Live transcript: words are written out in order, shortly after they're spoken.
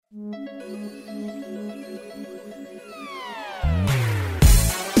Hello,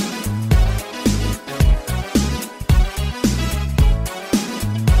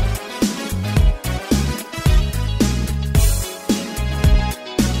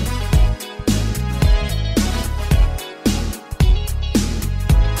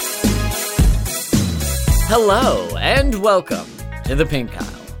 and welcome to the Pink Aisle.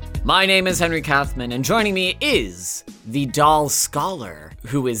 My name is Henry Kaufman, and joining me is the doll scholar,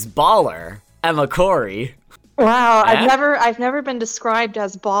 who is baller, Emma Corey. Wow, I've never been described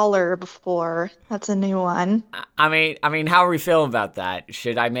as baller before. That's a new one. I mean, how are we feeling about that?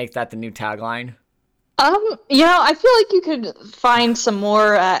 Should I make that the new tagline? I feel like you could find some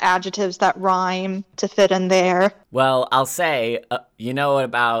more adjectives that rhyme to fit in there. Well, I'll say, you know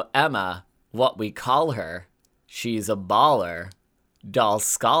about Emma, what we call her? She's a baller, doll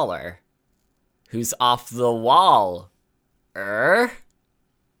scholar, who's off the wall.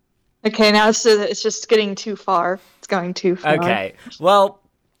 Okay, now it's just getting too far. It's going too far. Okay, well,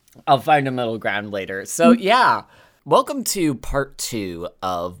 I'll find a middle ground later. So, yeah, welcome to part 2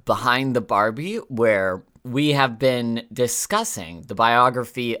 of Behind the Barbie, where we have been discussing the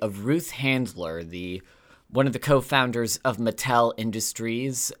biography of Ruth Handler, one of the co-founders of Mattel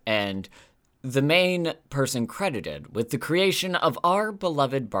Industries, and the main person credited with the creation of our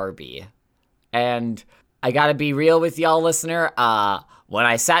beloved Barbie. And I gotta be real with y'all, listener, when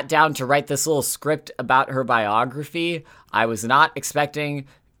I sat down to write this little script about her biography, I was not expecting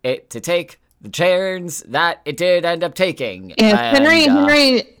it to take the turns that it did end up taking. And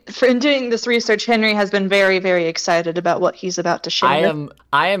Henry, in doing this research, Henry has been very, very excited about what he's about to share.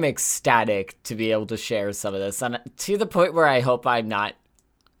 I am ecstatic to be able to share some of this, and to the point where I hope I'm not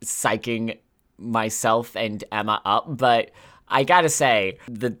psyching myself and Emma up, but I gotta say,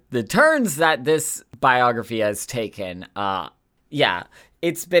 the turns that this biography has taken,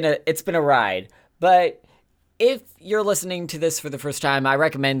 it's been a ride. But if you're listening to this for the first time, I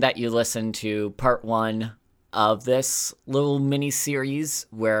recommend that you listen to part 1 of this little mini-series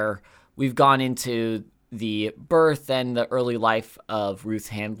where we've gone into the birth and the early life of Ruth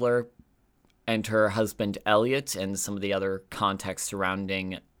Handler and her husband Elliot and some of the other context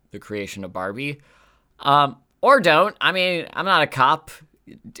surrounding the creation of Barbie. Or don't. I mean, I'm not a cop.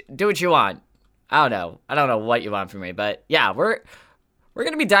 Do what you want. I don't know what you want from me, but yeah, we're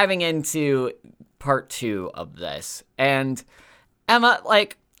going to be diving into part 2 of this. And Emma,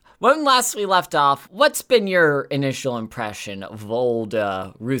 when last we left off, what's been your initial impression of old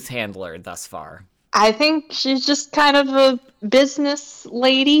Ruth Handler thus far? I think she's just kind of a business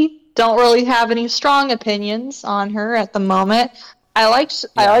lady. Don't really have any strong opinions on her at the moment. I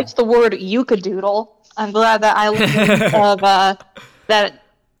liked the word "eucadoodle." I'm glad that I learned of that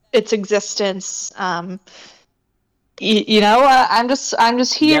its existence. I'm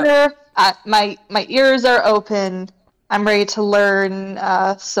just here. Yep. My ears are open. I'm ready to learn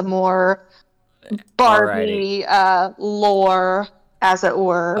some more Barbie lore, as it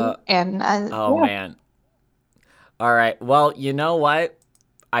were. Man. All right. Well, you know what?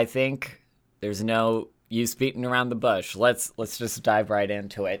 I think there's no use beating around the bush. Let's just dive right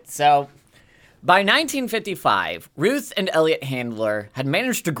into it. So, by 1955, Ruth and Elliot Handler had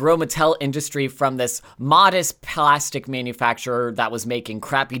managed to grow Mattel Industry from this modest plastic manufacturer that was making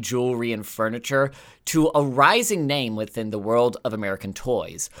crappy jewelry and furniture to a rising name within the world of American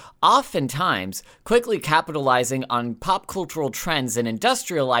toys, oftentimes quickly capitalizing on pop cultural trends and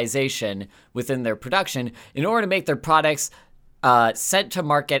industrialization within their production in order to make their products sent to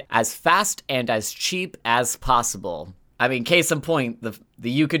market as fast and as cheap as possible. I mean, case in point, the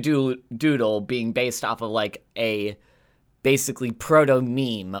Yuka-Doodle being based off of a basically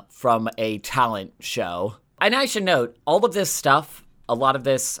proto-meme from a talent show. And I should note, all of this stuff, a lot of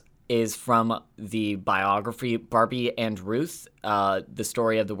this is from the biography Barbie and Ruth, the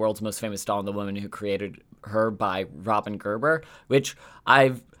story of the world's most famous doll and the woman who created her by Robin Gerber, which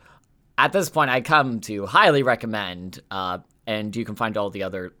at this point, I come to highly recommend. And you can find all the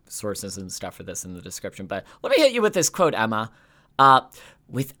other sources and stuff for this in the description. But let me hit you with this quote, Emma.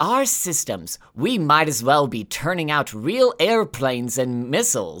 With our systems, we might as well be turning out real airplanes and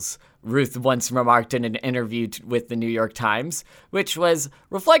missiles, Ruth once remarked in an interview with the New York Times, which was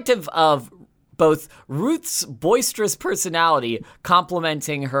reflective of both Ruth's boisterous personality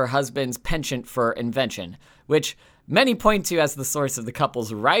complementing her husband's penchant for invention, which many point to as the source of the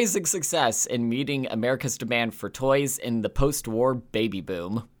couple's rising success in meeting America's demand for toys in the post-war baby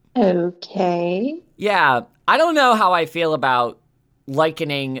boom. Okay. Yeah, I don't know how I feel about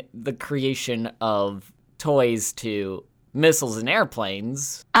likening the creation of toys to missiles and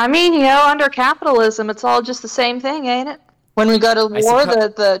airplanes. I mean, under capitalism, it's all just the same thing, ain't it? When we go to I war,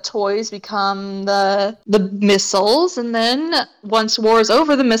 suppose. the toys become the missiles, and then once war is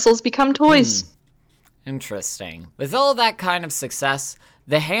over, the missiles become toys. Interesting. With all that kind of success,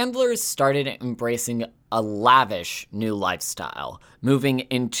 the handlers started embracing a lavish new lifestyle, moving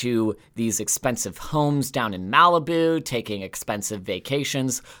into these expensive homes down in Malibu, taking expensive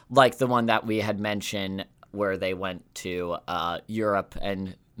vacations, like the one that we had mentioned where they went to Europe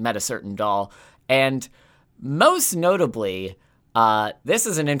and met a certain doll. And most notably, this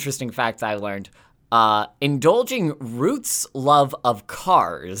is an interesting fact I learned, indulging Ruth's love of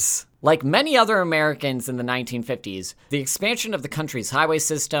cars. Like many other Americans in the 1950s, the expansion of the country's highway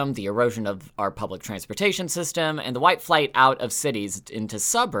system, the erosion of our public transportation system, and the white flight out of cities into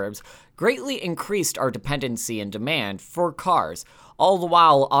suburbs greatly increased our dependency and demand for cars, all the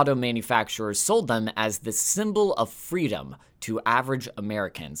while auto manufacturers sold them as the symbol of freedom to average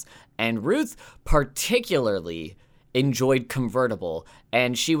Americans. And Ruth particularly enjoyed convertible,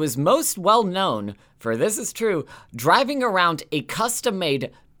 and she was most well known for, this is true, driving around a custom-made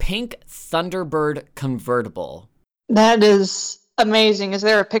pink Thunderbird convertible. That is amazing. Is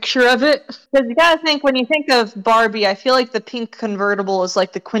there a picture of it? Because you gotta think, when you think of Barbie, I feel like the pink convertible is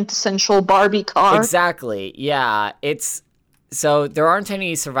like the quintessential Barbie car. Exactly, yeah. So there aren't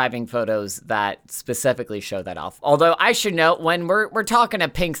any surviving photos that specifically show that off. Although I should note, when we're talking a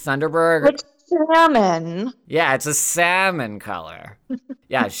pink Thunderbird, It's salmon. yeah, it's a salmon color.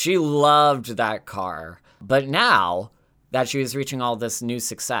 Yeah, she loved that car. But now that she was reaching all this new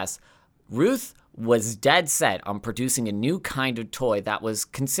success, Ruth was dead set on producing a new kind of toy that was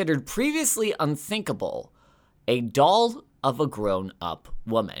considered previously unthinkable, a doll of a grown-up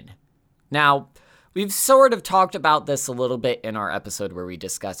woman. Now, we've sort of talked about this a little bit in our episode where we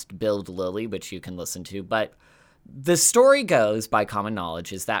discussed Build Lily, which you can listen to, but the story goes, by common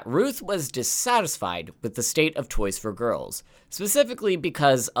knowledge, is that Ruth was dissatisfied with the state of toys for girls, specifically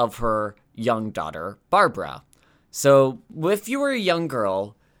because of her young daughter, Barbara. So, if you were a young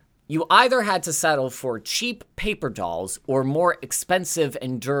girl, you either had to settle for cheap paper dolls or more expensive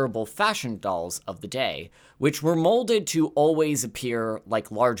and durable fashion dolls of the day, which were molded to always appear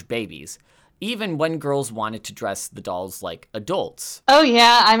like large babies, even when girls wanted to dress the dolls like adults. Oh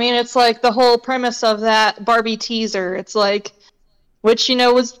yeah, I mean, it's like the whole premise of that Barbie teaser. It's like, which,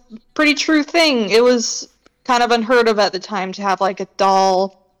 was a pretty true thing. It was kind of unheard of at the time to have like a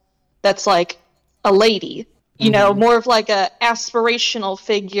doll that's like a lady. More of like a aspirational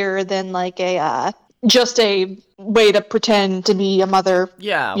figure than like a just a way to pretend to be a mother.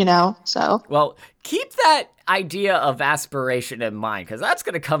 Yeah. So. Well, keep that idea of aspiration in mind, because that's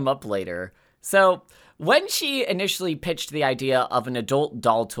going to come up later. So, when she initially pitched the idea of an adult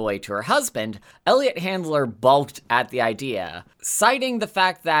doll toy to her husband, Elliot Handler balked at the idea, citing the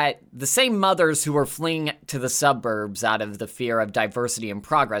fact that the same mothers who were fleeing to the suburbs out of the fear of diversity and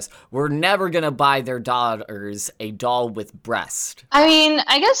progress were never going to buy their daughters a doll with breast. I mean,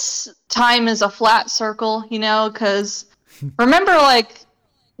 I guess time is a flat circle, because remember, like,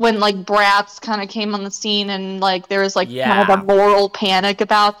 when, like, Bratz kind of came on the scene and, like, there was, like, kind of a moral panic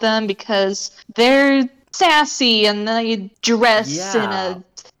about them because they're sassy and they dress in a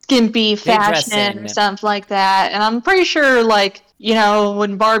skimpy fashion or something like that. And I'm pretty sure, like,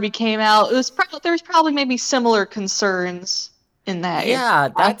 when Barbie came out, there's probably maybe similar concerns in that. Yeah,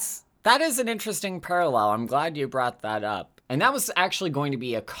 that is an interesting parallel. I'm glad you brought that up. And that was actually going to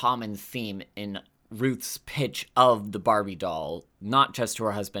be a common theme in Ruth's pitch of the Barbie doll, not just to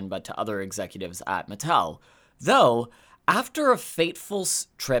her husband, but to other executives at Mattel. Though, after a fateful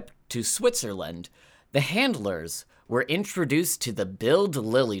trip to Switzerland, the handlers were introduced to the Build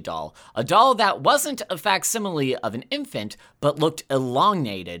Lily doll, a doll that wasn't a facsimile of an infant, but looked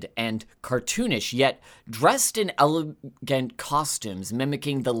elongated and cartoonish, yet dressed in elegant costumes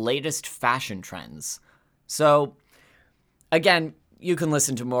mimicking the latest fashion trends. So, again, you can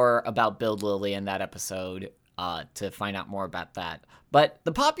listen to more about Build Lily in that episode to find out more about that. But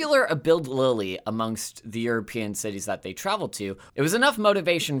the popular Build Lily amongst the European cities that they traveled to, it was enough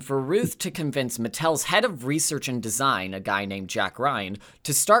motivation for Ruth to convince Mattel's head of research and design, a guy named Jack Ryan,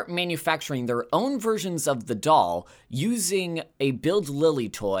 to start manufacturing their own versions of the doll using a Build Lily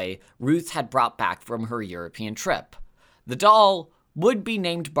toy Ruth had brought back from her European trip. The doll would be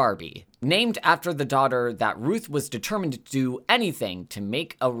named Barbie, named after the daughter that Ruth was determined to do anything to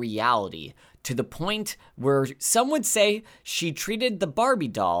make a reality, to the point where some would say she treated the Barbie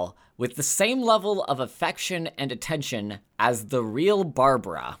doll with the same level of affection and attention as the real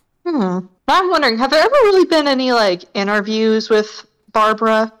Barbara. I'm wondering, have there ever really been any, like, interviews with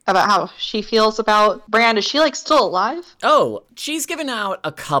Barbara about how she feels about Brand? Is she, like, still alive? Oh, she's given out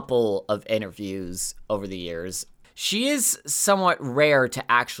a couple of interviews over the years. She is somewhat rare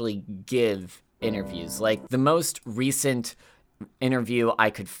to actually give interviews. Like, the most recent interview I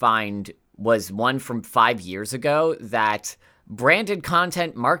could find was one from 5 years ago that Branded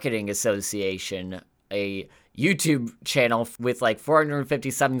Content Marketing Association, a YouTube channel with like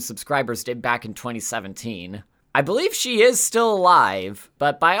 457 subscribers, did back in 2017. I believe she is still alive,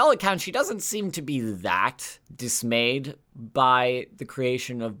 but by all accounts, she doesn't seem to be that dismayed by the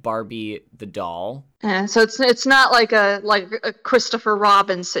creation of Barbie the doll. So it's not like a Christopher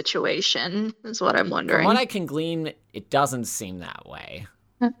Robin situation, is what I'm wondering. From what I can glean, it doesn't seem that way.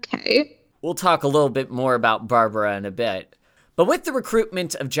 Okay. We'll talk a little bit more about Barbara in a bit. But with the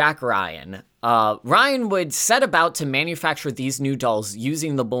recruitment of Jack Ryan, Ryan would set about to manufacture these new dolls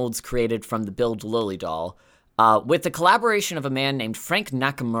using the molds created from the Build Lily doll, with the collaboration of a man named Frank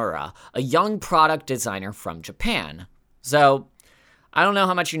Nakamura, a young product designer from Japan. So, I don't know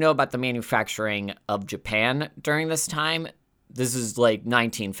how much you know about the manufacturing of Japan during this time. This is like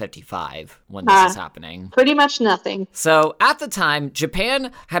 1955 when this is happening. Pretty much nothing. So at the time,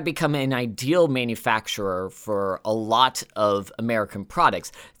 Japan had become an ideal manufacturer for a lot of American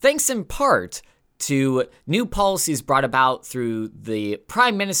products, thanks in part to new policies brought about through the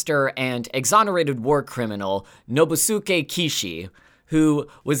Prime Minister and exonerated war criminal Nobusuke Kishi, who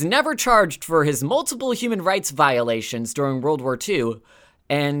was never charged for his multiple human rights violations during World War II,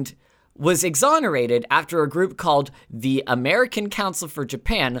 and was exonerated after a group called the American Council for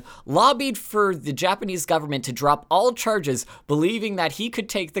Japan lobbied for the Japanese government to drop all charges, believing that he could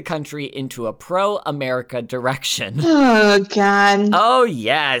take the country into a pro-America direction. Oh, God. Oh,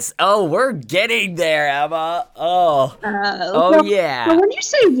 yes. Oh, we're getting there, Emma. Oh, yeah. So when you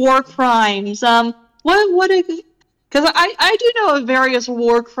say war crimes, what because I do know of various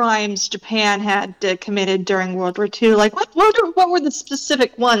war crimes Japan had committed during World War II. Like, what were the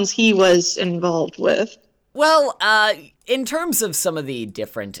specific ones he was involved with? Well, in terms of some of the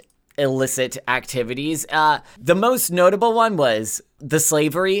different illicit activities, the most notable one was the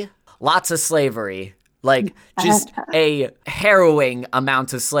slavery. Lots of slavery. Like, just a harrowing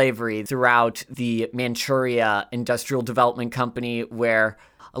amount of slavery throughout the Manchuria Industrial Development Company, where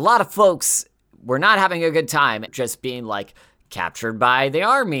a lot of folks were not having a good time just being, like, captured by the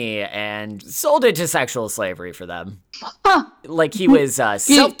army and sold into sexual slavery for them. Huh. Like, he was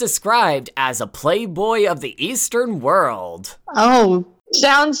self-described as a playboy of the Eastern world. Oh,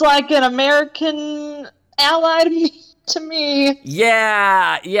 sounds like an American ally to me.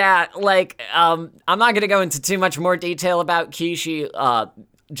 Yeah, like, I'm not gonna go into too much more detail about Kishi.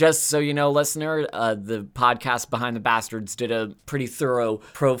 Just so you know, listener, the podcast Behind the Bastards did a pretty thorough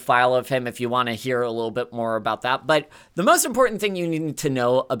profile of him if you want to hear a little bit more about that. But the most important thing you need to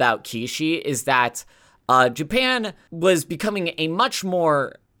know about Kishi is that Japan was becoming a much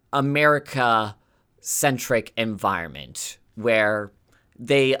more America-centric environment where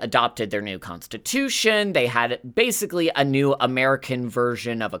they adopted their new constitution. They had basically a new American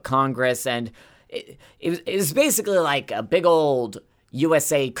version of a Congress, and it was basically like a big old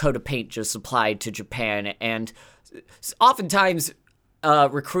USA coat of paint just applied to Japan, and oftentimes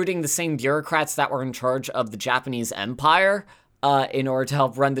recruiting the same bureaucrats that were in charge of the Japanese Empire in order to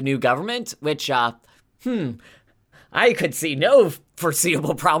help run the new government, which, I could see no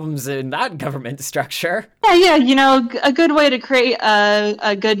foreseeable problems in that government structure. Yeah, you know, a good way to create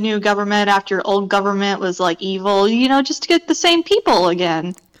a good new government after old government was, like, evil, you know, just to get the same people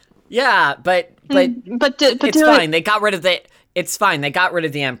again. Yeah, but it's fine. They got rid of It's fine, they got rid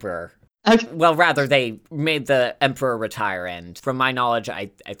of the emperor. Okay. Well, rather, they made the emperor retire, and from my knowledge,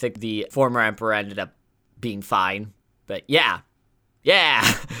 I think the former emperor ended up being fine. But yeah.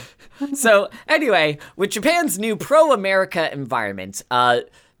 So, anyway, with Japan's new pro-America environment, the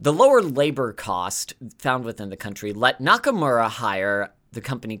lower labor cost found within the country let Nakamura hire the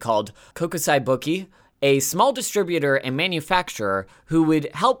company called Kokusai Boki, a small distributor and manufacturer who would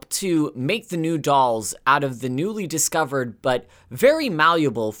help to make the new dolls out of the newly discovered but very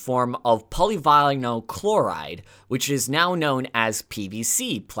malleable form of polyvinyl chloride, which is now known as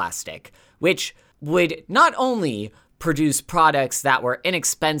PVC plastic, which would not only produce products that were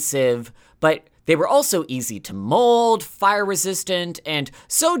inexpensive, but they were also easy to mold, fire-resistant, and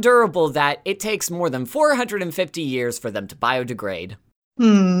so durable that it takes more than 450 years for them to biodegrade.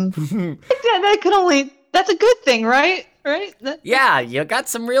 That's a good thing, right? Right? Yeah, you got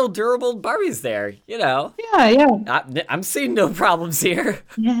some real durable Barbies there, you know. Yeah. I'm seeing no problems here.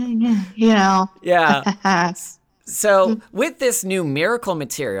 Yeah, you know. Yeah. So, with this new miracle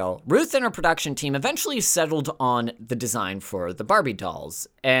material, Ruth and her production team eventually settled on the design for the Barbie dolls,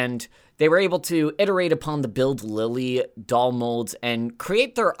 and they were able to iterate upon the Build Lily doll molds and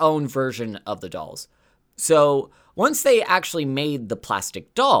create their own version of the dolls. So, once they actually made the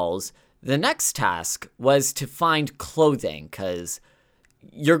plastic dolls, the next task was to find clothing, because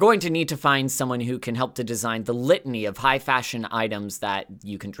you're going to need to find someone who can help to design the litany of high fashion items that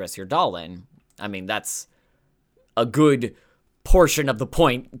you can dress your doll in. I mean, that's a good portion of the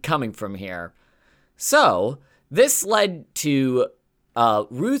point coming from here. So this led to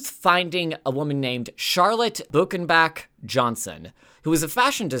Ruth finding a woman named Charlotte Buchenbach Johnson, who was a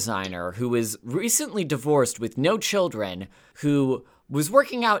fashion designer who was recently divorced with no children, who was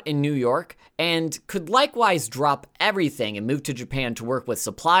working out in New York and could likewise drop everything and move to Japan to work with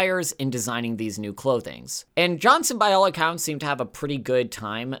suppliers in designing these new clothings. And Johnson, by all accounts, seemed to have a pretty good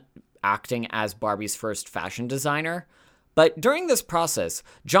time acting as Barbie's first fashion designer. But during this process,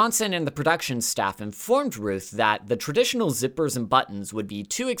 Johnson and the production staff informed Ruth that the traditional zippers and buttons would be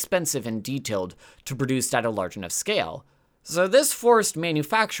too expensive and detailed to produce at a large enough scale. So this forced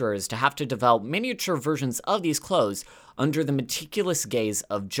manufacturers to have to develop miniature versions of these clothes under the meticulous gaze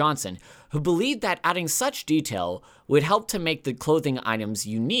of Johnson, who believed that adding such detail would help to make the clothing items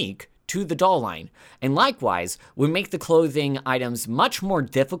unique to the doll line, and likewise would make the clothing items much more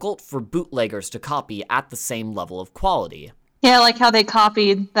difficult for bootleggers to copy at the same level of quality. Yeah, like how they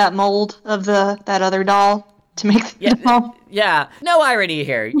copied that mold of that other doll to make the doll. Yeah, no irony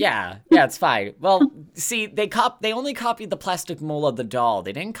here. Yeah, it's fine. Well, see, they only copied the plastic mold of the doll.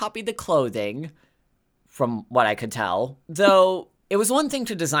 They didn't copy the clothing, from what I could tell. Though it was one thing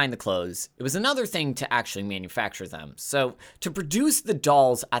to design the clothes, it was another thing to actually manufacture them. So to produce the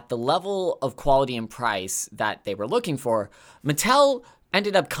dolls at the level of quality and price that they were looking for, Mattel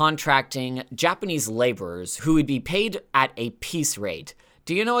ended up contracting Japanese laborers who would be paid at a piece rate.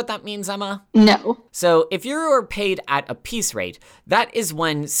 Do you know what that means, Emma? No. So if you're paid at a piece rate, that is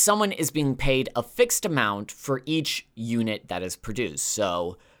when someone is being paid a fixed amount for each unit that is produced.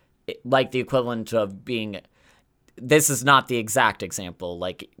 So like the equivalent of being, this is not the exact example,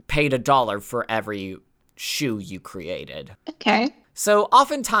 like paid $1 for every shoe you created. Okay. So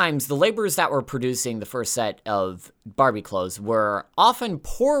oftentimes the laborers that were producing the first set of Barbie clothes were often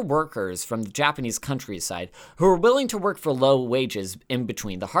poor workers from the Japanese countryside who were willing to work for low wages in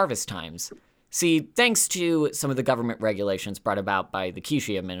between the harvest times. See, thanks to some of the government regulations brought about by the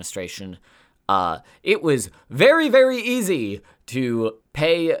Kishi administration, it was very, very easy to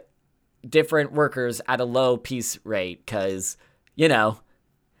pay different workers at a low piece rate because, you know,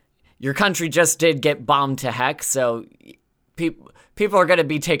 your country just did get bombed to heck, so people are going to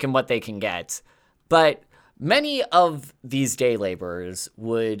be taking what they can get. But many of these day laborers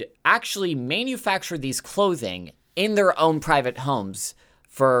would actually manufacture these clothing in their own private homes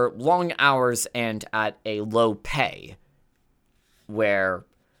for long hours and at a low pay, where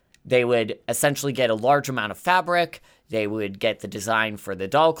they would essentially get a large amount of fabric. They would get the design for the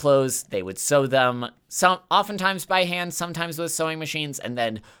doll clothes. They would sew them, oftentimes by hand, sometimes with sewing machines, and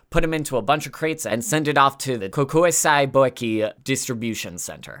then put them into a bunch of crates and send it off to the Kokuesai Boeki distribution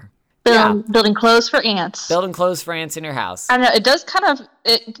center. Building clothes for ants. Building clothes for ants in your house. I don't know, it does kind of,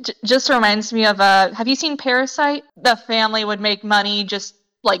 just reminds me of, have you seen Parasite? The family would make money just,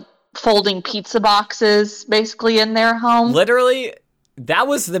 like, folding pizza boxes, basically, in their home. Literally, that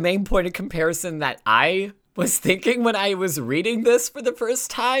was the main point of comparison that I was thinking when I was reading this for the first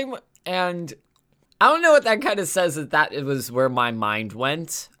time, and I don't know what that kind of says, that it was where my mind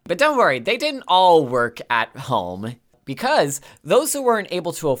went. But don't worry, they didn't all work at home, because those who weren't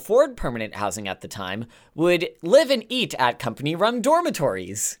able to afford permanent housing at the time would live and eat at company-run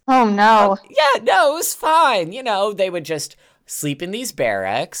dormitories. Oh, no. Yeah, no, it was fine. You know, they would just sleep in these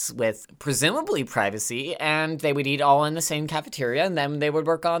barracks with presumably privacy, and they would eat all in the same cafeteria, and then they would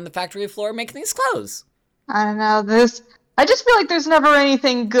work on the factory floor making these clothes. I don't know, I just feel like there's never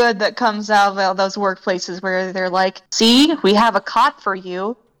anything good that comes out of those workplaces where they're like, see, we have a cot for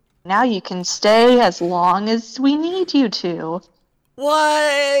you. Now you can stay as long as we need you to.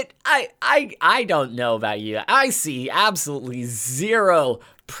 What? I don't know about you. I see absolutely zero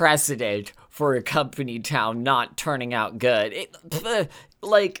precedent for a company town not turning out good. It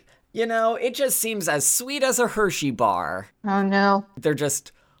just seems as sweet as a Hershey bar. Oh, no. They're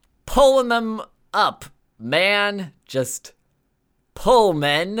just pulling them up, man. Just pull,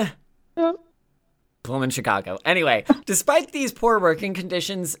 men. Pull them in Chicago. Anyway, despite these poor working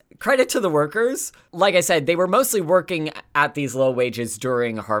conditions, credit to the workers. Like I said, they were mostly working at these low wages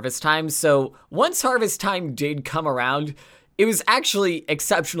during harvest time. So once harvest time did come around, it was actually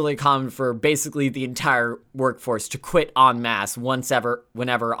exceptionally common for basically the entire workforce to quit en masse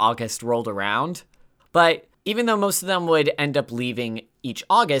whenever August rolled around. But Even though most of them would end up leaving each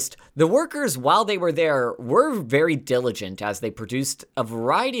August, the workers, while they were there, were very diligent as they produced a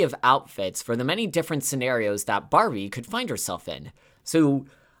variety of outfits for the many different scenarios that Barbie could find herself in. So,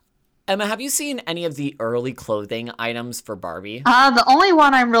 Emma, have you seen any of the early clothing items for Barbie? The only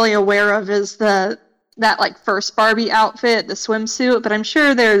one I'm really aware of is that like first Barbie outfit, the swimsuit, but I'm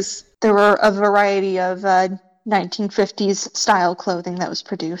sure there were a variety of 1950s style clothing that was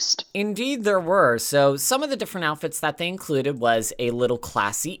produced. Indeed, there were. So some of the different outfits that they included was a little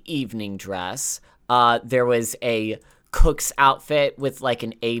classy evening dress. There was a cook's outfit with like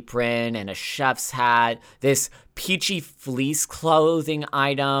an apron and a chef's hat. This peachy fleece clothing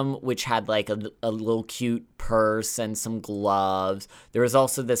item, which had like a little cute purse and some gloves. There was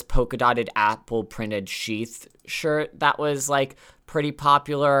also this polka dotted apple printed sheath shirt that was like pretty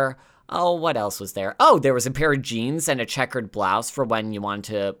popular. Oh, what else was there? Oh, there was a pair of jeans and a checkered blouse for when you want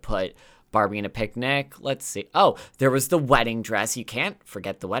to put Barbie in a picnic. Let's see. Oh, there was the wedding dress. You can't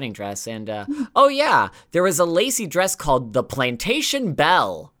forget the wedding dress. And, oh yeah, there was a lacy dress called the Plantation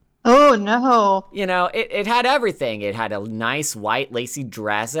Belle. Oh, no. You know, it had everything. It had a nice white lacy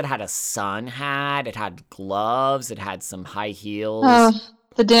dress. It had a sun hat. It had gloves. It had some high heels. Oh,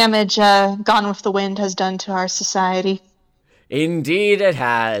 the damage Gone with the Wind has done to our society. Indeed it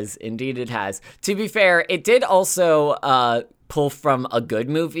has. Indeed it has. To be fair, it did also pull from a good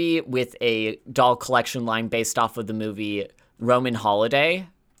movie with a doll collection line based off of the movie Roman Holiday,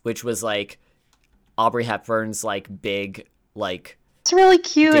 which was like Aubrey Hepburn's like big like It's really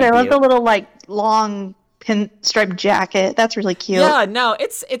cute. debut. I love the little like long pinstripe jacket. That's really cute. Yeah, no,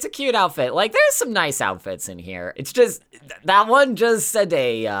 it's a cute outfit. Like there's some nice outfits in here. It's just that one just said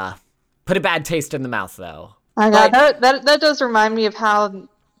put a bad taste in the mouth though. I know, that does remind me of how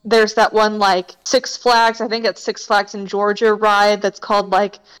there's that one, like, Six Flags, I think it's Six Flags in Georgia ride that's called,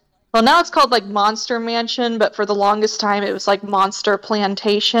 like, well, now it's called, like, Monster Mansion, but for the longest time it was, like, Monster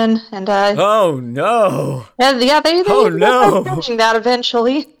Plantation, and, Oh, no. yeah, they Oh, no. changing that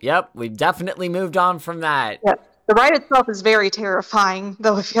eventually. Yep, we've definitely moved on from that. Yep. The ride itself is very terrifying,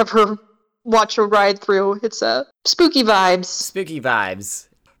 though, if you ever watch a ride through. It's, spooky vibes. Spooky vibes.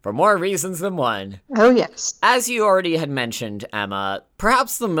 For more reasons than one. Oh, yes. As you already had mentioned, Emma,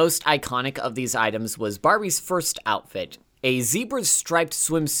 perhaps the most iconic of these items was Barbie's first outfit, a zebra-striped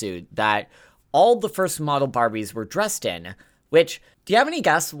swimsuit that all the first model Barbies were dressed in, which, do you have any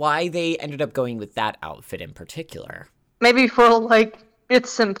guess why they ended up going with that outfit in particular? Maybe for, like, its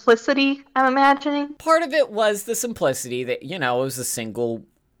simplicity, I'm imagining. Part of it was the simplicity that, you know, it was a single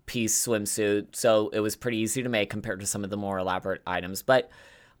piece swimsuit, so it was pretty easy to make compared to some of the more elaborate items, but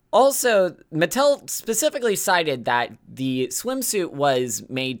also, Mattel specifically cited that the swimsuit was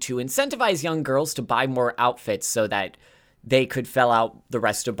made to incentivize young girls to buy more outfits so that they could fill out the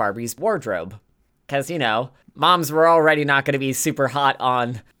rest of Barbie's wardrobe. Because, you know, moms were already not going to be super hot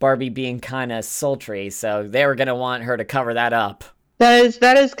on Barbie being kind of sultry, so they were going to want her to cover that up.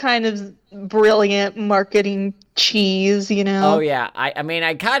 That is kind of brilliant marketing cheese, you know? Oh, yeah. I mean,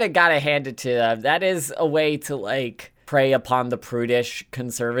 I kind of got to hand it to them. That is a way to, like, prey upon the prudish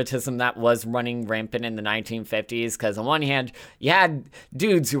conservatism that was running rampant in the 1950s, because on one hand, you had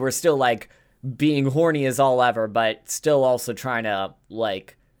dudes who were still, like, being horny as all ever, but still also trying to,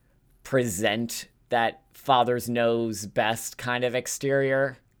 like, present that father's knows best kind of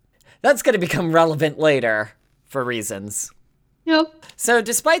exterior. That's going to become relevant later, for reasons. Yep. So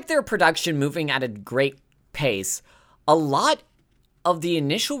despite their production moving at a great pace, a lot of the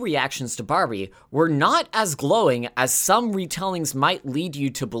initial reactions to Barbie were not as glowing as some retellings might lead you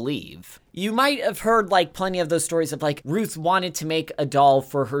to believe. You might have heard, like, plenty of those stories of, like, Ruth wanted to make a doll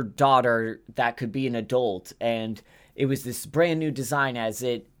for her daughter that could be an adult, and it was this brand new design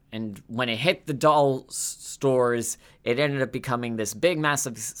and when it hit the doll stores, it ended up becoming this big,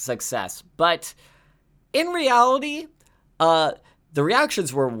 massive success. But in reality, the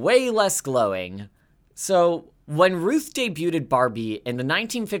reactions were way less glowing. So when Ruth debuted Barbie in the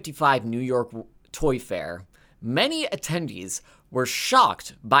 1955 New York Toy Fair, many attendees were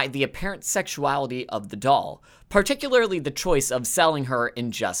shocked by the apparent sexuality of the doll, particularly the choice of selling her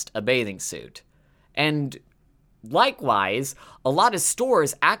in just a bathing suit. And likewise, a lot of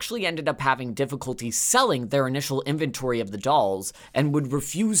stores actually ended up having difficulty selling their initial inventory of the dolls and would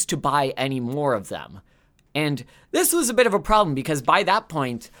refuse to buy any more of them. And this was a bit of a problem because by that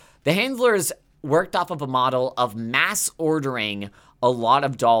point, the handlers worked off of a model of mass ordering a lot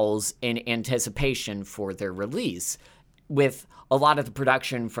of dolls in anticipation for their release, with a lot of the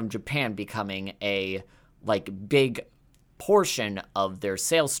production from Japan becoming a, like, big portion of their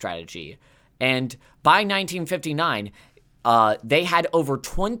sales strategy. And by 1959, they had over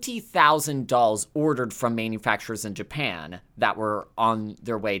 20,000 dolls ordered from manufacturers in Japan that were on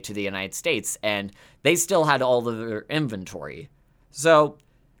their way to the United States, and they still had all of their inventory. So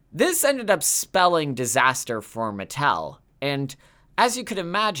this ended up spelling disaster for Mattel, and as you could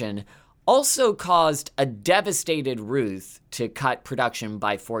imagine, also caused a devastated Ruth to cut production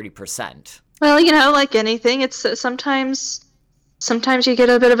by 40%. Well, like anything, it's sometimes you get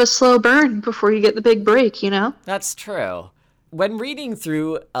a bit of a slow burn before you get the big break, That's true. When reading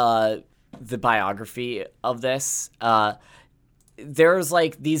through the biography of this, there's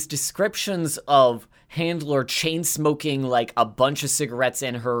like these descriptions of Handler chain smoking like a bunch of cigarettes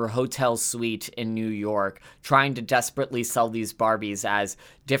in her hotel suite in New York, trying to desperately sell these Barbies as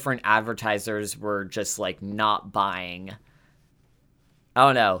different advertisers were just like not buying. I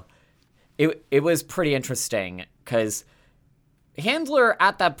don't know. It was pretty interesting because Handler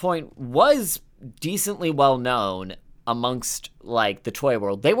at that point was decently well known amongst like the toy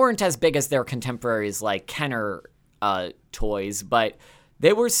world. They weren't as big as their contemporaries like Kenner toys, but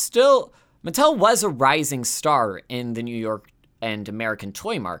they were still... Mattel was a rising star in the New York and American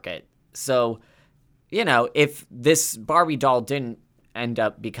toy market. So, if this Barbie doll didn't end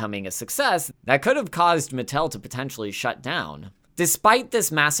up becoming a success, that could have caused Mattel to potentially shut down. Despite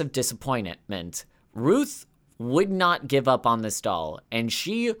this massive disappointment, Ruth would not give up on this doll, and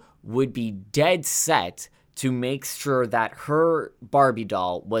she would be dead set to make sure that her Barbie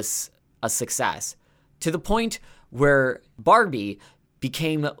doll was a success, to the point where Barbie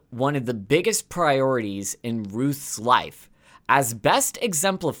became one of the biggest priorities in Ruth's life, as best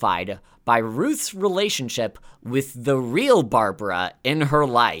exemplified by Ruth's relationship with the real Barbara in her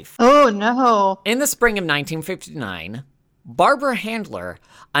life. Oh, no. In the spring of 1959, Barbara Handler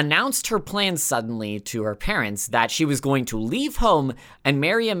announced her plans suddenly to her parents that she was going to leave home and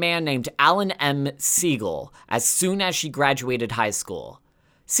marry a man named Alan M. Siegel as soon as she graduated high school.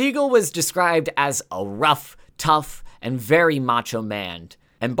 Siegel was described as a rough, tough, and very macho man,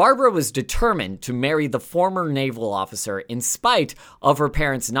 and Barbara was determined to marry the former naval officer in spite of her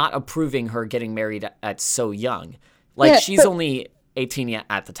parents not approving her getting married at so young. She's only 18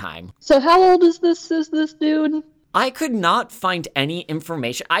 at the time. So how old is this dude? I could not find any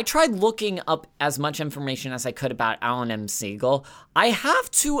information. I tried looking up as much information as I could about Alan M. Siegel. I have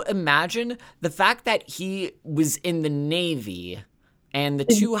to imagine the fact that he was in the Navy and the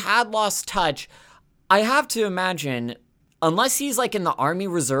two had lost touch. I have to imagine, unless he's like in the Army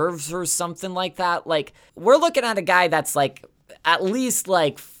Reserves or something like that, like we're looking at a guy that's like at least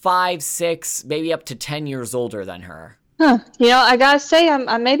like 5, 6, maybe up to 10 years older than her. Huh. I gotta say,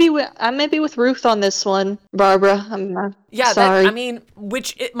 I may be with Ruth on this one, Barbara. I'm sorry.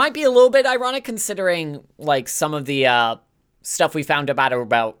 Which it might be a little bit ironic considering like some of the stuff we found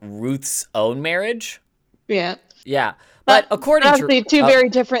about Ruth's own marriage. Yeah. Yeah. But according to... two very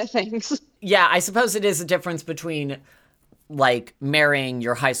different things. Yeah, I suppose it is a difference between, like, marrying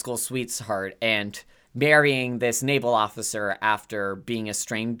your high school sweetheart and marrying this naval officer after being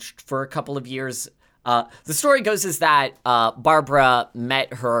estranged for a couple of years. The story goes is that Barbara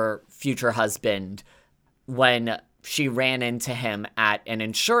met her future husband when she ran into him at an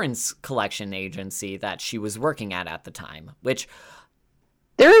insurance collection agency that she was working at the time, which...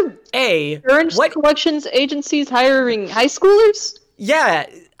 Insurance collections agencies hiring high schoolers? Yeah,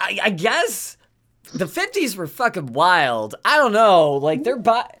 I guess the 50s were fucking wild. I don't know. Like,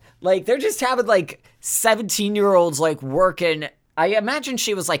 they're just having, like, 17-year-olds, like, working. I imagine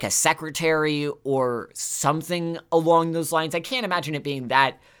she was, like, a secretary or something along those lines. I can't imagine it being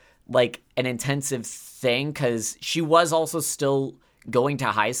that, like, an intensive thing, because she was also still going to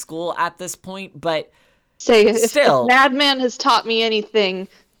high school at this point, but... If Mad Men has taught me anything,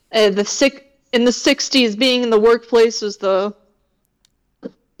 in the 60s, being in the workplace was the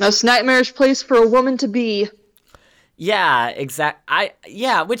most nightmarish place for a woman to be. Yeah,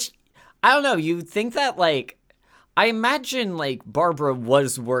 which, I don't know, you think that, like, I imagine, like, Barbara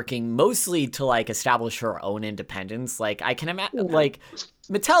was working mostly to, like, establish her own independence. Like, I can imagine, like,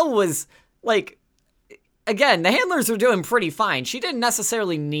 Mattel was, like, again, the handlers were doing pretty fine. She didn't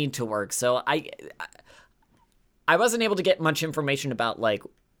necessarily need to work, so I wasn't able to get much information about, like,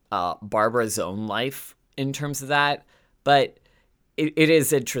 Barbara's own life in terms of that, but it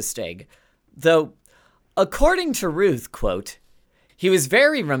is interesting. Though, according to Ruth, quote, he was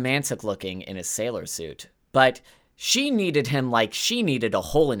very romantic looking in his sailor suit, but she needed him like she needed a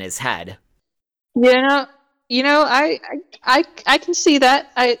hole in his head. I can see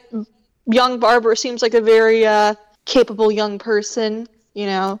that. Young Barbara seems like a very capable young person,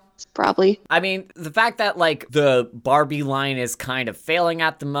 probably. I mean, the fact that, like, the Barbie line is kind of failing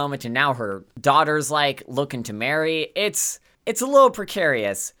at the moment, and now her daughter's, like, looking to marry, it's a little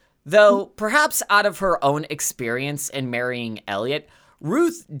precarious. Though, perhaps out of her own experience in marrying Elliot,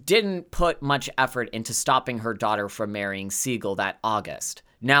 Ruth didn't put much effort into stopping her daughter from marrying Siegel that August,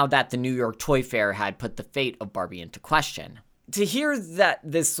 now that the New York Toy Fair had put the fate of Barbie into question. To hear that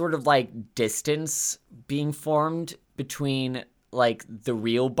this sort of, like, distance being formed between, like, the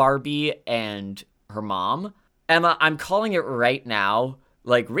real Barbie and her mom, Emma, I'm calling it right now,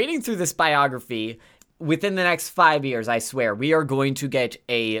 like, reading through this biography, within the next 5 years, I swear, we are going to get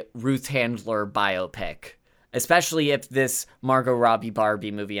a Ruth Handler biopic. Especially if this Margot Robbie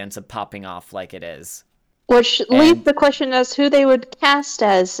Barbie movie ends up popping off like it is. Which leaves the question as who they would cast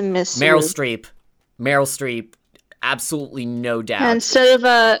as Miss Meryl Ruth. Streep. Meryl Streep. Absolutely no doubt. And instead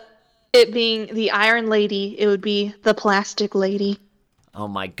of it being the Iron Lady, it would be the Plastic Lady. Oh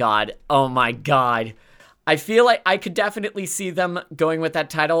my god. Oh my god. I feel like I could definitely see them going with that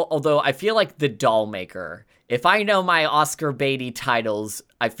title, although I feel like the Doll Maker. If I know my Oscar Beatty titles,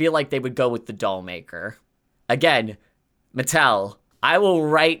 I feel like they would go with the Doll Maker. Again, Mattel, I will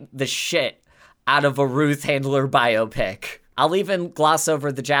write the shit out of a Ruth Handler biopic. I'll even gloss over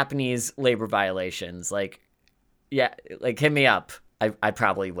the Japanese labor violations. Like, yeah, like, hit me up. I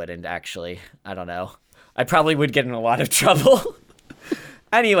probably wouldn't, actually. I don't know. I probably would get in a lot of trouble.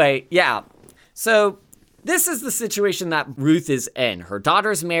 Anyway, yeah. So, this is the situation that Ruth is in. Her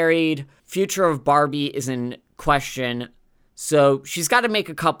daughter's married. Future of Barbie is in question. So she's got to make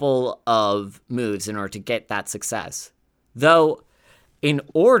a couple of moves in order to get that success. Though, in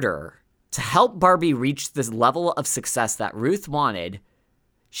order to help Barbie reach this level of success that Ruth wanted,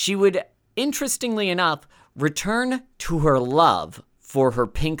 she would, interestingly enough, return to her love for her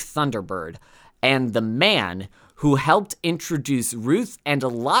pink Thunderbird and the man who helped introduce Ruth and a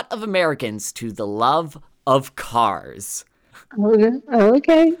lot of Americans to the love of cars.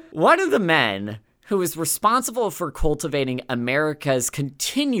 Okay. One of the men who was responsible for cultivating America's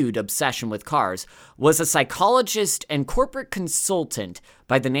continued obsession with cars, was a psychologist and corporate consultant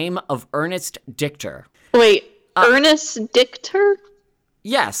by the name of Ernest Dichter. Wait, Ernest Dichter?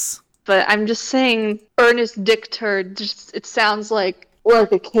 Yes. But I'm just saying, Ernest Dichter, just, it sounds like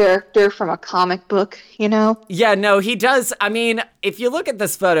a character from a comic book, you know? Yeah, no, he does. I mean, if you look at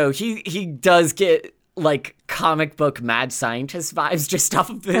this photo, he does get, like, comic book mad scientist vibes just off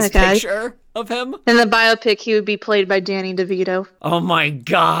of this picture of him. In the biopic, he would be played by Danny DeVito. Oh my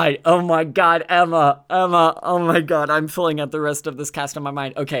god, Emma, oh my god, I'm filling out the rest of this cast in my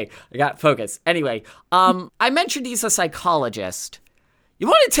mind. Okay, I got focus. Anyway, I mentioned he's a psychologist. You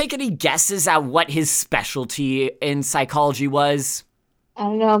want to take any guesses at what his specialty in psychology was? I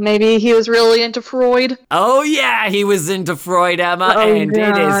don't know, maybe he was really into Freud. Oh yeah, he was into Freud, Emma, and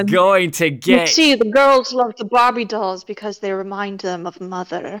God. It is going to get... You see, the girls love the Barbie dolls because they remind them of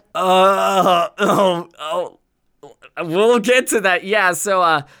mother. We'll get to that. Yeah,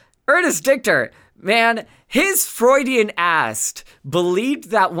 so, Ernest Dichter, man, his Freudian ass believed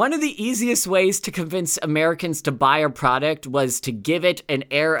that one of the easiest ways to convince Americans to buy a product was to give it an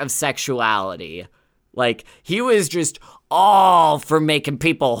air of sexuality. Like, he was just all for making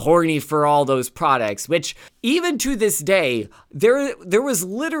people horny for all those products, which even to this day, there was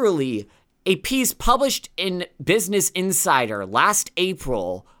literally a piece published in Business Insider last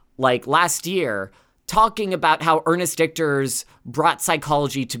April, like last year, talking about how Ernest Dichter's brought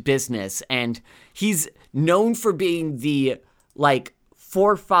psychology to business, and he's known for being the, like,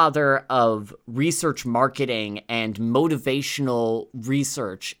 forefather of research marketing and motivational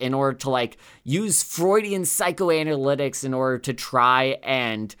research in order to, like, use Freudian psychoanalytics in order to try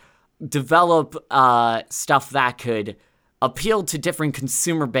and develop stuff that could appeal to different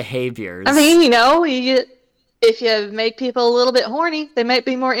consumer behaviors. I mean, you know, if you make people a little bit horny, they might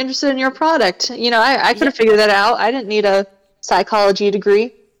be more interested in your product. You know, I could have figured that out. I didn't need a psychology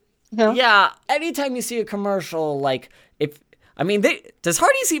degree. You know? Yeah, anytime you see a commercial, like, does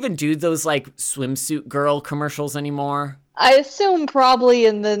Hardee's even do those, like, swimsuit girl commercials anymore? I assume probably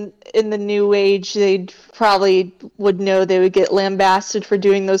in the new age, they probably would know they would get lambasted for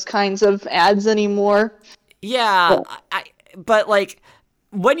doing those kinds of ads anymore. Yeah, but, like,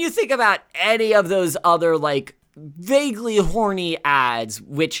 when you think about any of those other, like, vaguely horny ads,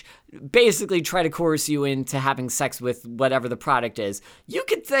 which basically try to coerce you into having sex with whatever the product is, you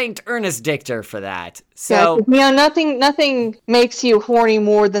could thank Ernest Dichter for that. So, yeah, you know, nothing makes you horny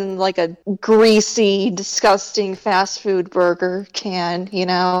more than, like, a greasy, disgusting fast food burger can, you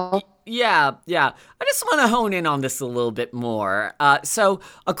know? Yeah. I just want to hone in on this a little bit more. So,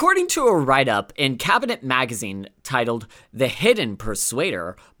 according to a write-up in Cabinet Magazine titled The Hidden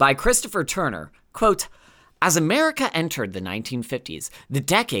Persuader by Christopher Turner, quote, as America entered the 1950s, the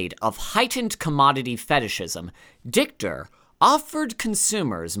decade of heightened commodity fetishism, Dichter offered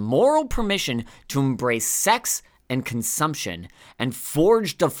consumers moral permission to embrace sex and consumption and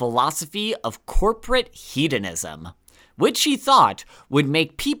forged a philosophy of corporate hedonism, which he thought would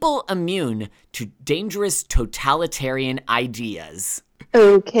make people immune to dangerous totalitarian ideas.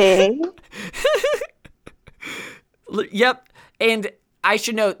 Okay. Yep, and I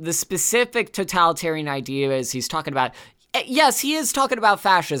should note the specific totalitarian ideas he's talking about. Yes, he is talking about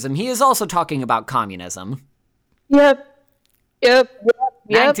fascism. He is also talking about communism. Yep.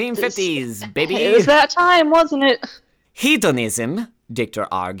 1950s, baby. It was that time, wasn't it? Hedonism, Dichter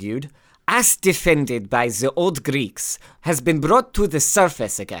argued, as defended by the old Greeks, has been brought to the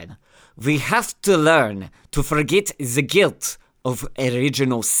surface again. We have to learn to forget the guilt of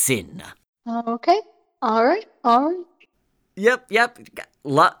original sin. Okay. All right. Yep.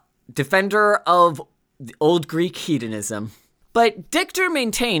 Defender of the old Greek hedonism. But Dichter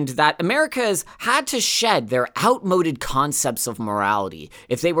maintained that Americans had to shed their outmoded concepts of morality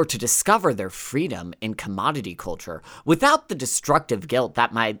if they were to discover their freedom in commodity culture without the destructive guilt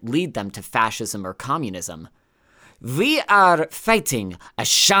that might lead them to fascism or communism. We are fighting a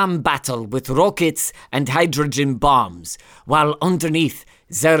sham battle with rockets and hydrogen bombs, while underneath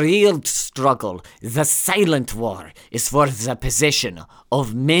the real struggle, the silent war, is for the possession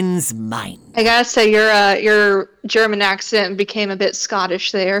of men's mind. I gotta say, your German accent became a bit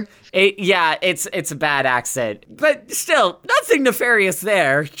Scottish there. It's a bad accent, but still, nothing nefarious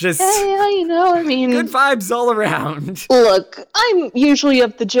there. Just I mean, good vibes all around. Look, I'm usually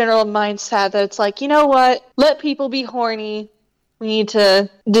of the general mindset that it's like, you know what? Let people be horny. We need to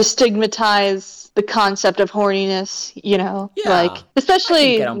destigmatize the concept of horniness, Yeah, like,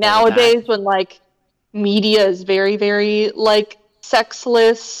 especially nowadays when, like, media is very, very, like,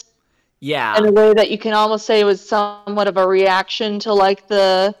 sexless. Yeah. In a way that you can almost say was somewhat of a reaction to, like,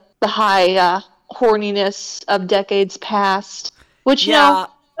 the high horniness of decades past. Which, on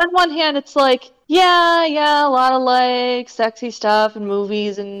one hand, it's like, a lot of, like, sexy stuff in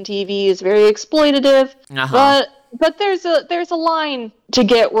movies and TV is very exploitative. But there's a line to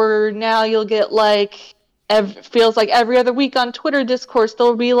get where now you'll get, like, feels like every other week on Twitter discourse,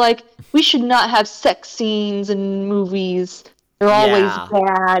 they'll be like, we should not have sex scenes in movies. They're always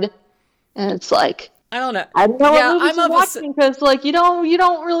bad. And it's like, I don't know. I don't know what movies you're watching, because, like, you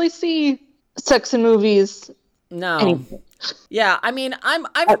don't really see sex in movies. No. Anymore. Yeah, I mean, I'm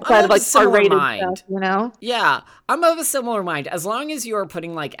outside of like a similar mind. Stuff, Yeah, I'm of a similar mind. As long as you are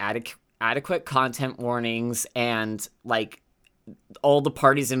putting, like, adequate content warnings and, like, all the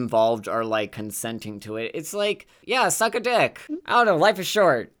parties involved are, like, consenting to it, it's like, yeah, suck a dick. I don't know, life is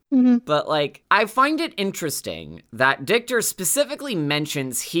short. Mm-hmm. But, like, I find it interesting that Dichter specifically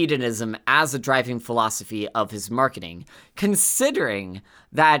mentions hedonism as a driving philosophy of his marketing, considering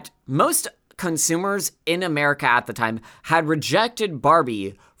that most consumers in America at the time had rejected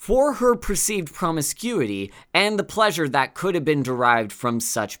Barbie for her perceived promiscuity and the pleasure that could have been derived from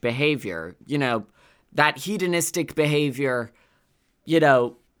such behavior. That hedonistic behavior,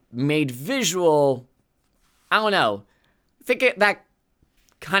 made visual. I don't know. I think that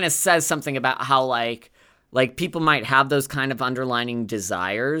kind of says something about how, like people might have those kind of underlining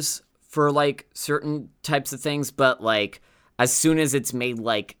desires for, like, certain types of things, but, like, as soon as it's made,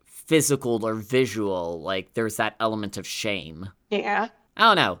 like, physical or visual, like, there's that element of shame. Yeah. I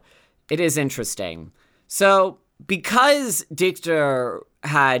don't know. It is interesting. So, because Dichter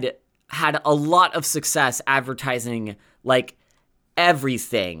had a lot of success advertising, like,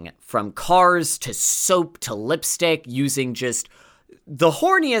 everything from cars to soap to lipstick, using just the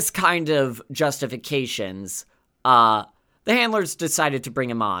horniest kind of justifications, the handlers decided to bring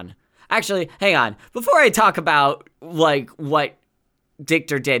him on. Actually, hang on. Before I talk about, like, what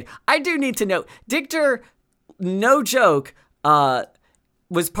Dichter did, I do need to note, Dichter, no joke,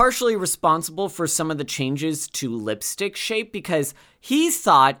 was partially responsible for some of the changes to lipstick shape, because he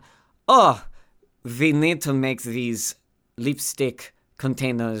thought, we need to make these lipstick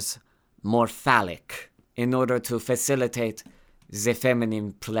containers more phallic in order to facilitate the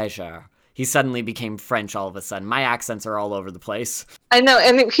feminine pleasure. He suddenly became French all of a sudden. My accents are all over the place. I know,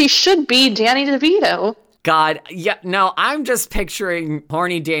 and he should be Danny DeVito. God, yeah, no, I'm just picturing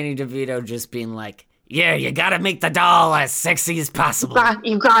horny Danny DeVito just being like, yeah, you gotta make the doll as sexy as possible.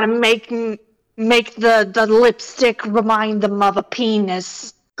 You gotta make the lipstick remind them of a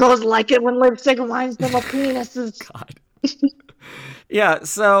penis. Girls like it when lipstick reminds them of penises. God. Yeah,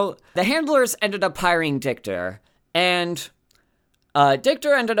 so the handlers ended up hiring Dictor, and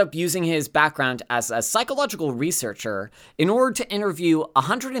Dictor ended up using his background as a psychological researcher in order to interview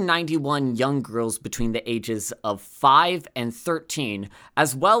 191 young girls between the ages of 5 and 13,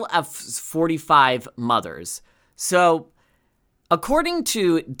 as well as 45 mothers. So, according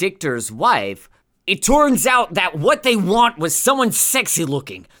to Dictor's wife, it turns out that what they want was someone sexy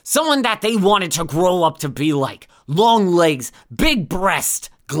looking, someone that they wanted to grow up to be like. Long legs, big breast,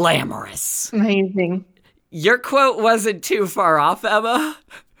 glamorous. Amazing. Your quote wasn't too far off, Emma.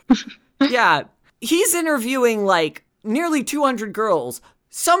 Yeah, he's interviewing like nearly 200 girls,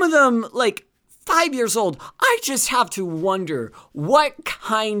 some of them like 5 years old. I just have to wonder what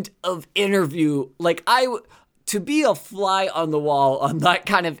kind of interview, to be a fly on the wall on that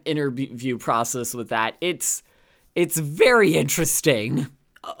kind of interview process with that, it's very interesting.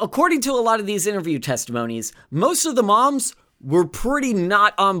 According to a lot of these interview testimonies, most of the moms were pretty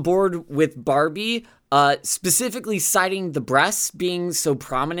not on board with Barbie, specifically citing the breasts being so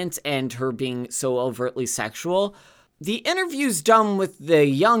prominent and her being so overtly sexual. The interviews done with the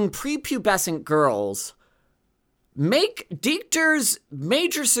young prepubescent girls make Dictor's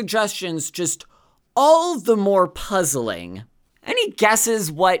major suggestions just all the more puzzling. Any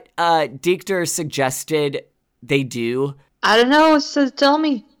guesses what Dictor suggested they do? I don't know, so tell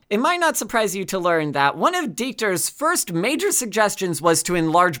me. It might not surprise you to learn that one of Dictor's first major suggestions was to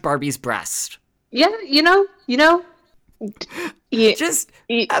enlarge Barbie's breast. Yeah, you know. Yeah, just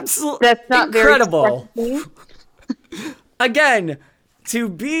absolutely that's not incredible. Very Again, to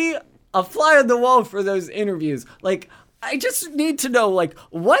be a fly on the wall for those interviews, I just need to know,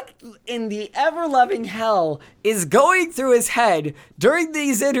 what in the ever-loving hell is going through his head during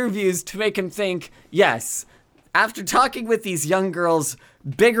these interviews to make him think, yes, after talking with these young girls,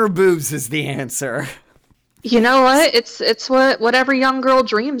 bigger boobs is the answer. You know what? It's what every young girl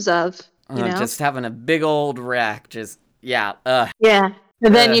dreams of, you know? Just having a big old rack, yeah. Yeah,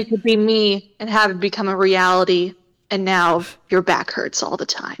 and then you could be me and have it become a reality. And now your back hurts all the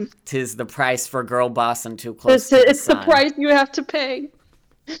time. 'Tis the price for girl boss and too close to the It's sun. the price you have to pay.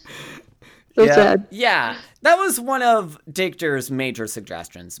 So sad. Yeah, that was one of Dictor's major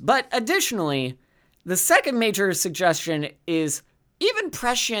suggestions. But additionally, the second major suggestion is even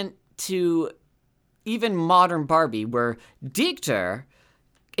prescient to even modern Barbie, where Dictor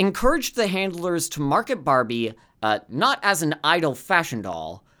encouraged the handlers to market Barbie not as an idle fashion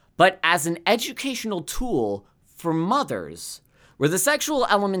doll, but as an educational tool for mothers, where the sexual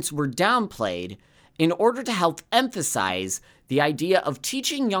elements were downplayed in order to help emphasize the idea of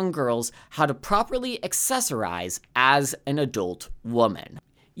teaching young girls how to properly accessorize as an adult woman.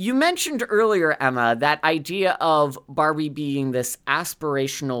 You mentioned earlier, Emma, that idea of Barbie being this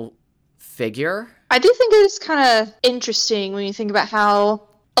aspirational figure. I do think it is kind of interesting when you think about how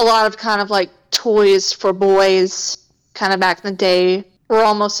a lot of kind of toys for boys kind of back in the day were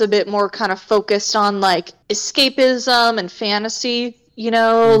almost a bit more kind of focused on escapism and fantasy,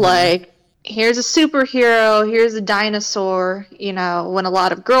 here's a superhero, here's a dinosaur, when a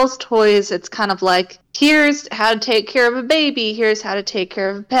lot of girls' toys, it's kind of here's how to take care of a baby, here's how to take care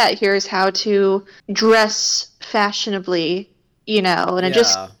of a pet, here's how to dress fashionably, and it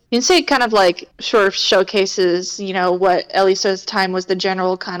just, you can say it kind of sort of showcases, what at least at the time was the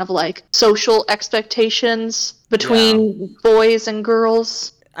general kind of social expectations between boys and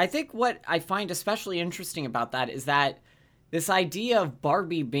girls. I think what I find especially interesting about that is that this idea of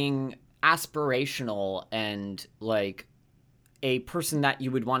Barbie being aspirational and a person that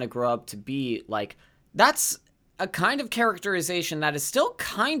you would want to grow up to be, that's a kind of characterization that is still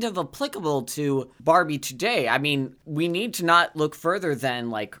kind of applicable to Barbie today. I mean, we need to not look further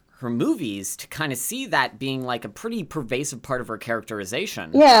than her movies to kind of see that being a pretty pervasive part of her characterization.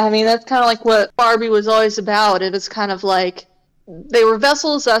 Yeah, I mean, that's kind of what Barbie was always about. It was kind of they were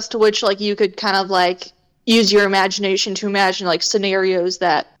vessels as to which you could kind of use your imagination to imagine scenarios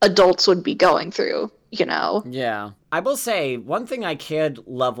that adults would be going through, Yeah. I will say one thing I could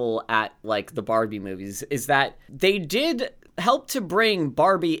level at the Barbie movies is that they did help to bring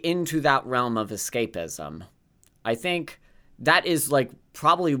Barbie into that realm of escapism. I think that is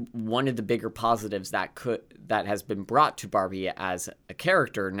probably one of the bigger positives that has been brought to Barbie as a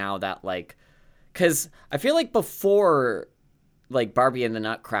character now that because I feel before Barbie and the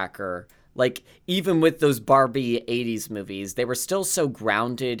Nutcracker, even with those Barbie 80s movies, they were still so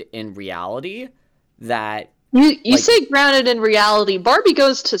grounded in reality that you say grounded in reality. Barbie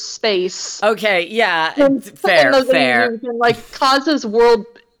goes to space. Okay, yeah, fair. And,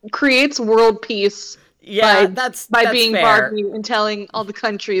 creates world peace Yeah, by that's being fair. Barbie and telling all the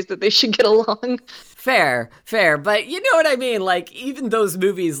countries that they should get along. Fair, fair. But you know what I mean? Like, even those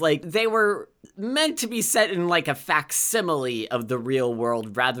movies, like, they were meant to be set in, like, a facsimile of the real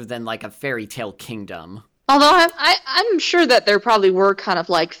world rather than, like, a fairy tale kingdom. Although I'm sure that there probably were kind of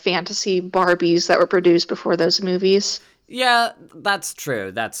like fantasy Barbies that were produced before those movies. Yeah, that's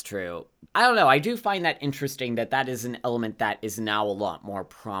true. That's true. I don't know. I do find that interesting that that is an element that is now a lot more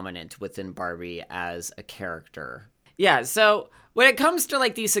prominent within Barbie as a character. Yeah, so when it comes to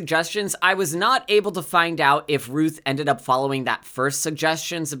like these suggestions, I was not able to find out if Ruth ended up following that first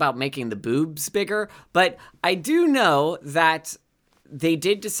suggestions about making the boobs bigger, but I do know that they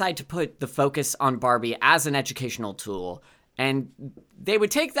did decide to put the focus on Barbie as an educational tool, and they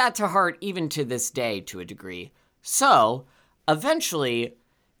would take that to heart even to this day to a degree. So, eventually,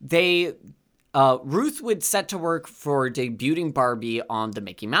 Ruth would set to work for debuting Barbie on the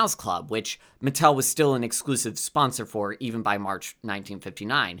Mickey Mouse Club, which Mattel was still an exclusive sponsor for even by March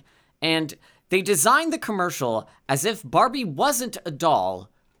 1959. And they designed the commercial as if Barbie wasn't a doll,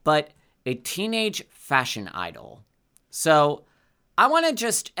 but a teenage fashion idol. So, I want to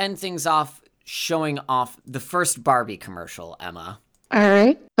just end things off showing off the first Barbie commercial, Emma. All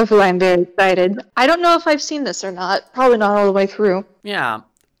right. Hopefully I'm very excited. I don't know if I've seen this or not. Probably not all the way through. Yeah,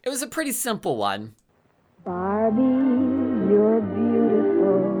 it was a pretty simple one. Barbie, you're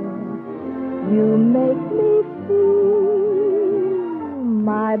beautiful. You make me feel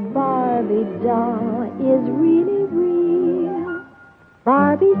my Barbie doll is really real.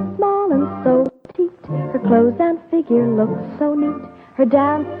 Barbie's small and so petite. Her clothes and figure look so neat. Her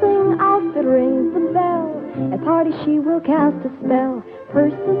dancing outfit rings the bell. At parties she will cast a spell.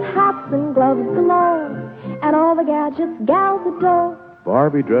 Purses, hats, and gloves galore. And all the gadgets gals adore.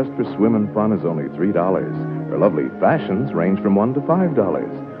 Barbie dressed for swimmin' fun is only $3. Her lovely fashions range from $1 to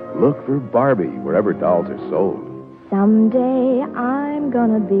 $5. Look for Barbie wherever dolls are sold. Someday I'm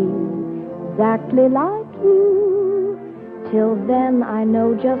gonna be exactly like you. Till then I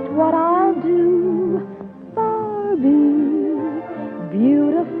know just what I'll do. Barbie,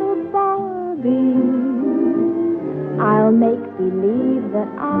 beautiful Barbie, I'll make believe that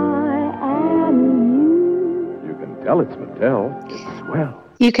I am you. You can tell it's Mattel. It's swell.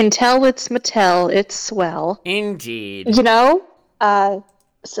 You can tell it's Mattel. It's swell. Indeed. You know,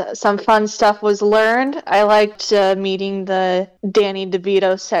 some fun stuff was learned. I liked meeting the Danny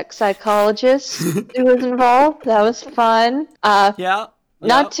DeVito sex psychologist who was involved. That was fun. Yeah.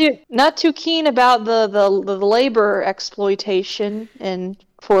 Not too keen about the labor exploitation in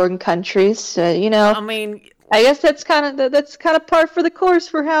foreign countries. I mean, I guess that's kind of par for the course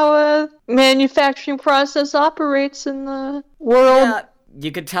for how a manufacturing process operates in the world. yeah,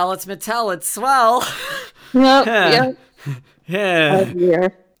 you could tell it's Mattel. It's swell. Yep, yeah. Yeah. Oh,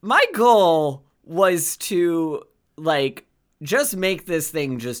 dear. My goal was to, like, just make this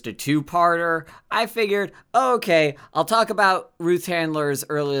thing just a two-parter. I figured, okay, I'll talk about Ruth Handler's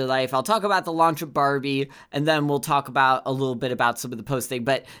early life. I'll talk about the launch of Barbie, and then we'll talk about a little bit about some of the post-thing.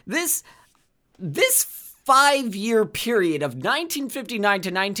 But this 5-year period of 1959 to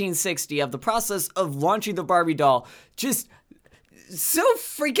 1960 of the process of launching the Barbie doll just so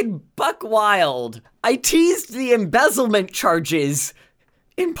freaking buck wild. I teased the embezzlement charges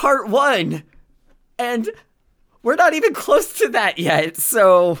in part 1, and we're not even close to that yet,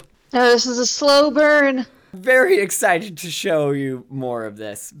 so This is a slow burn. very excited to show you more of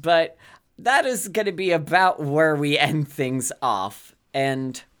this. But that is going to be about where we end things off.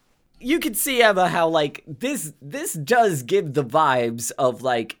 And you can see, Emma, how, like, this does give the vibes of,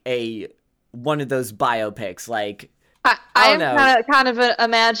 like, one of those biopics, like, I don't am know. kind of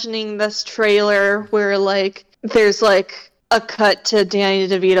imagining this trailer where, like, there's, like, a cut to Danny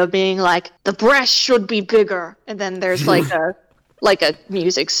DeVito being like, the breast should be bigger. And then there's, like, a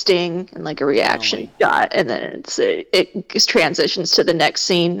music sting and, like, a reaction shot. And then it transitions to the next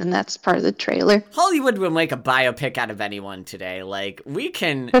scene, and that's part of the trailer. Hollywood will make a biopic out of anyone today. Like, we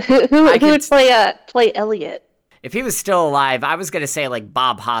can... Who would play Elliot? If he was still alive, I was going to say, like,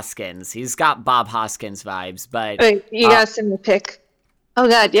 Bob Hoskins. He's got Bob Hoskins vibes, but... Wait, you got him to pick. Oh,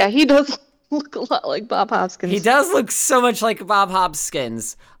 God, yeah, he does look a lot like Bob Hoskins. He does look so much like Bob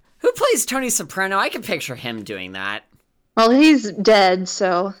Hoskins. Who plays Tony Soprano? I can picture him doing that. Well, he's dead,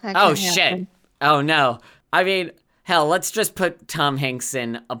 so... that Oh, can't shit. happen. Oh, no. I mean, hell, let's just put Tom Hanks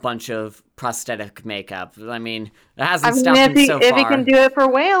in a bunch of prosthetic makeup. I mean, it hasn't stopped him so far. If he can do it for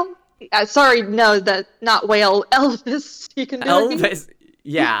Whale... sorry, no, not Whale. Elvis. You can do it. Elvis.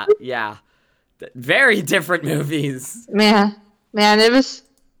 Yeah. Very different movies. Man, it was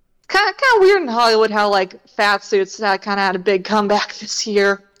kind of weird in Hollywood how, like, fat suits kind of had a big comeback this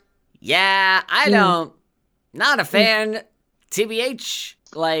year. Yeah, I don't. Not a fan. TBH,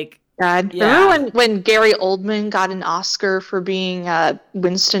 like. God, Yeah. remember when Gary Oldman got an Oscar for being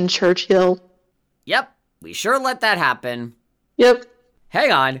Winston Churchill? Yep, we sure let that happen. Yep.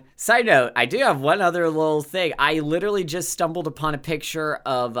 Hang on. Side note, I do have one other little thing. I literally just stumbled upon a picture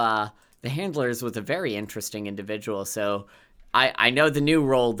of the Handlers with a very interesting individual. So I know the new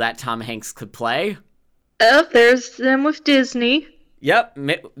role that Tom Hanks could play. Oh, there's them with Disney. Yep,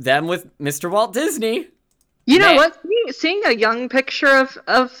 them with Mr. Walt Disney. You know what? Seeing a young picture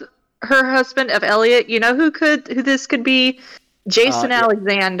of her husband, of Elliot, you know who this could be? Jason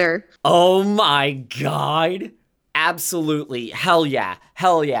Alexander. Oh my God. Absolutely. Hell yeah.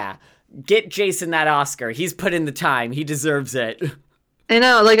 Hell yeah. Get Jason that Oscar. He's put in the time. He deserves it. I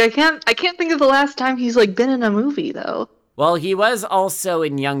know, like I can't think of the last time he's like been in a movie though. Well, he was also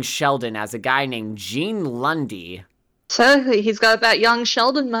in Young Sheldon as a guy named Gene Lundy. So he's got that young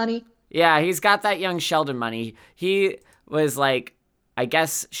Sheldon money. Yeah, he's got that Young Sheldon money. He was like, I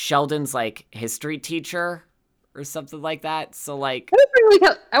guess Sheldon's like history teacher or something like that. So like,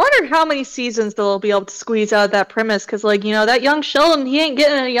 I wonder how many seasons they'll be able to squeeze out of that premise, because like, you know, that young Sheldon, he ain't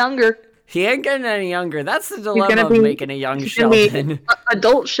getting any younger. He ain't getting any younger. That's the dilemma of making a young Sheldon.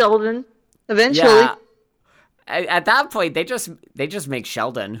 Adult Sheldon, eventually. Yeah. At that point, they just make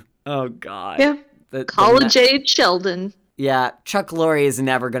Sheldon. Oh God. Yeah. College age Sheldon. Yeah, Chuck Lorre is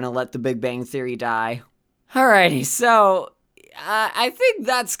never gonna let The Big Bang Theory die. Alrighty, so I think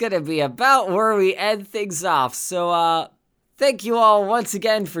that's gonna be about where we end things off. So thank you all once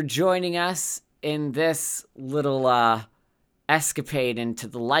again for joining us in this little escapade into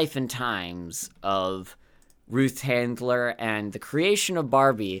the life and times of Ruth Handler and the creation of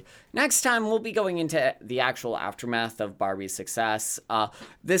Barbie. Next time, we'll be going into the actual aftermath of Barbie's success.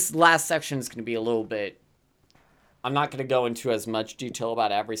 This last section is going to be a little bit... I'm not going to go into as much detail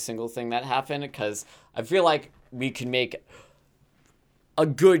about every single thing that happened, because I feel like we can make a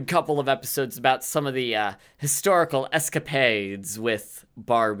good couple of episodes about some of the historical escapades with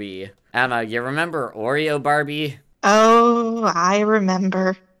Barbie. Emma, you remember Oreo Barbie? Oh, I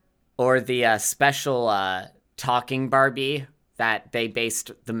remember. Or the special talking Barbie that they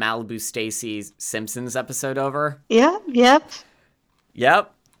based the Malibu Stacy Simpsons episode over? Yep.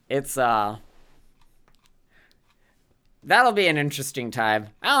 Yep. It's that'll be an interesting time.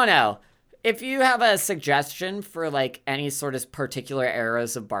 I don't know. If you have a suggestion for like any sort of particular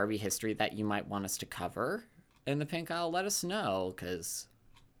eras of Barbie history that you might want us to cover in the Pink Isle, let us know, because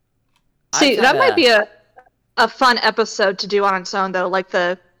that might be a fun episode to do on its own, though, like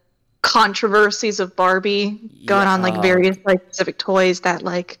the controversies of Barbie going on, like various like specific toys that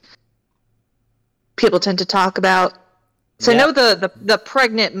like people tend to talk about. So I know the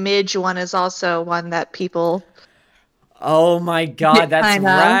pregnant midge one is also one that people... Oh my God, that's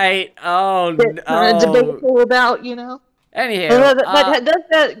right. Oh, no. Debatable about, you know. Anyhow,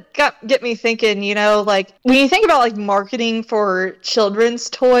 that get me thinking, you know, like when you think about like marketing for children's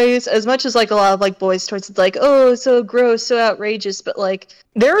toys, as much as like a lot of like boys' toys, it's like, oh, so gross, so outrageous, but like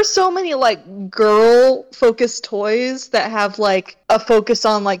there are so many like girl-focused toys that have like a focus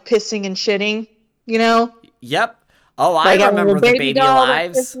on like pissing and shitting, you know. Yep. Oh, I like remember the Baby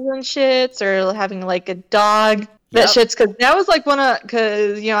Alives. Pisses and shits, or having like a dog that shits, because that was like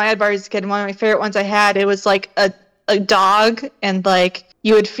because you know I had Barbies as a kid, and one of my favorite ones I had, it was like a dog, and like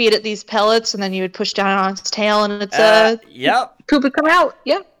you would feed it these pellets, and then you would push down on its tail, and its poop would come out.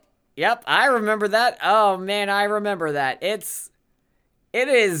 Yep, I remember that. Oh man, I remember that. It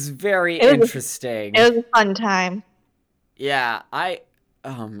is very interesting. It was a fun time. Yeah,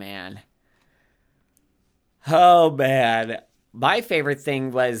 oh man, my favorite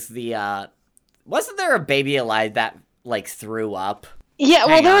thing was the wasn't there a Baby Alive that like threw up? Yeah,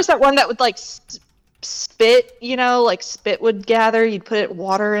 well, there was that one that would like spit, you know, like spit would gather. You'd put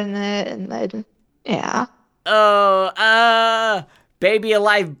water in it, and then Baby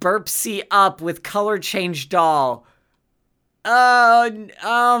Alive Burpsy Up with color change doll.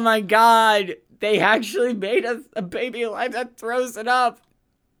 Oh my God, they actually made a Baby Alive that throws it up.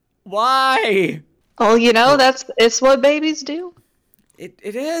 Why? Oh, you know, it's what babies do. It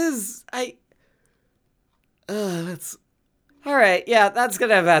is. That's all right. Yeah, that's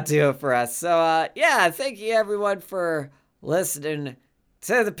gonna about do it for us. So, thank you everyone for listening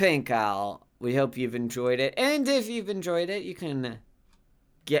to the Pink Owl. We hope you've enjoyed it, and if you've enjoyed it, you can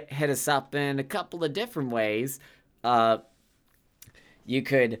hit us up in a couple of different ways. You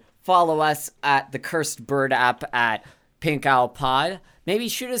could follow us at the Cursed Bird app at Pink Owl Pod. Maybe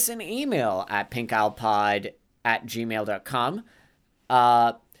shoot us an email at pinkowlpod@gmail.com.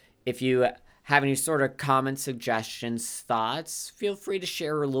 If you have any sort of comments, suggestions, thoughts, feel free to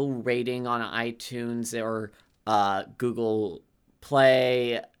share a little rating on iTunes or Google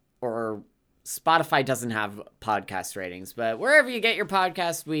Play, or Spotify doesn't have podcast ratings, but wherever you get your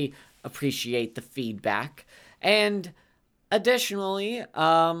podcast, we appreciate the feedback. And additionally,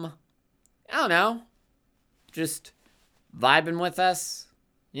 I don't know, just vibing with us,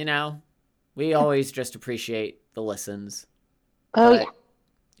 we always just appreciate the listens. Oh, yeah.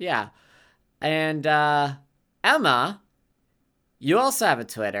 Yeah. And Emma, you also have a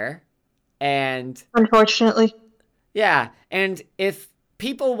Twitter, and Unfortunately. yeah, and if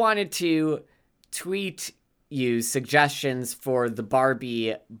people wanted to tweet you suggestions for the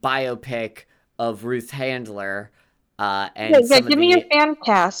Barbie biopic of Ruth Handler, and give me your fan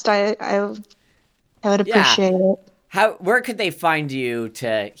cast. I would appreciate it. Where could they find you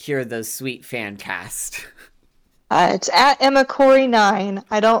to hear those sweet fan cast? It's at EmmaCorey9.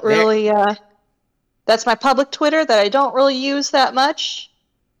 I don't really. That's my public Twitter that I don't really use that much.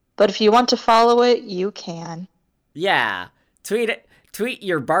 But if you want to follow it, you can. Yeah, tweet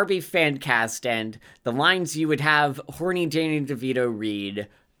your Barbie fan cast and the lines you would have horny Danny DeVito read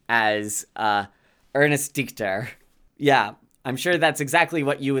as Ernest Dichter. Yeah, I'm sure that's exactly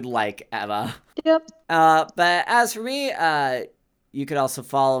what you would like, Emma. Yep. But as for me, you could also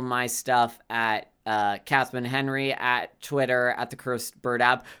follow my stuff at Catherine Henry at Twitter, at the Cursed Bird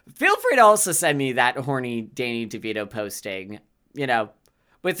app. Feel free to also send me that horny Danny DeVito posting,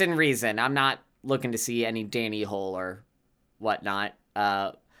 within reason. I'm not looking to see any Danny hole or whatnot.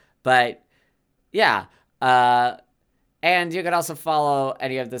 But yeah. And you could also follow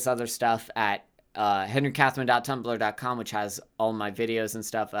any of this other stuff at henrykathman.tumblr.com, which has all my videos and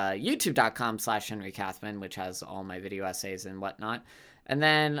stuff. youtube.com/henrykathman, which has all my video essays and whatnot. And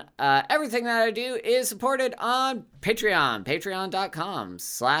then everything that I do is supported on Patreon,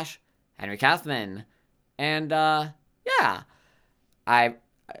 patreon.com/henrykathman. And yeah, I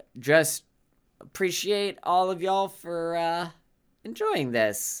just appreciate all of y'all for enjoying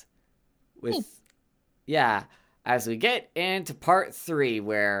this. As we get into part 3,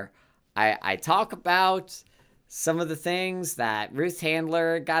 where I talk about some of the things that Ruth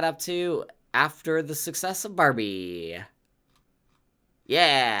Handler got up to after the success of Barbie.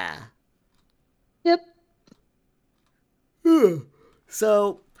 Yeah. Yep.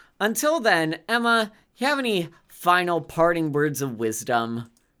 So, until then, Emma, you have any final parting words of wisdom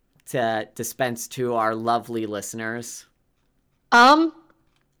to dispense to our lovely listeners? When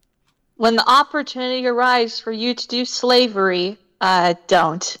the opportunity arises for you to do slavery,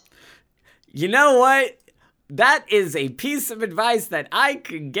 don't. You know what? That is a piece of advice that I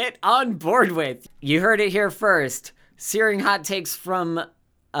could get on board with. You heard it here first. Searing hot takes from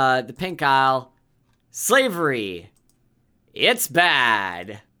the Pink Aisle. Slavery. It's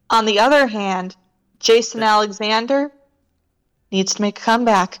bad. On the other hand, Jason Alexander needs to make a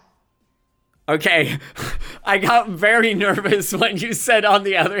comeback. Okay, I got very nervous when you said on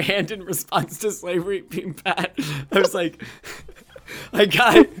the other hand in response to slavery being bad. I was like,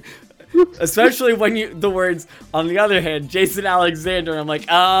 especially when the words, on the other hand, Jason Alexander, I'm like,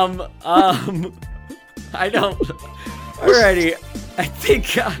 I don't. Alrighty, I think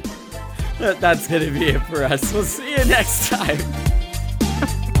that's gonna be it for us. We'll see you next time.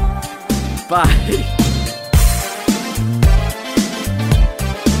 Bye.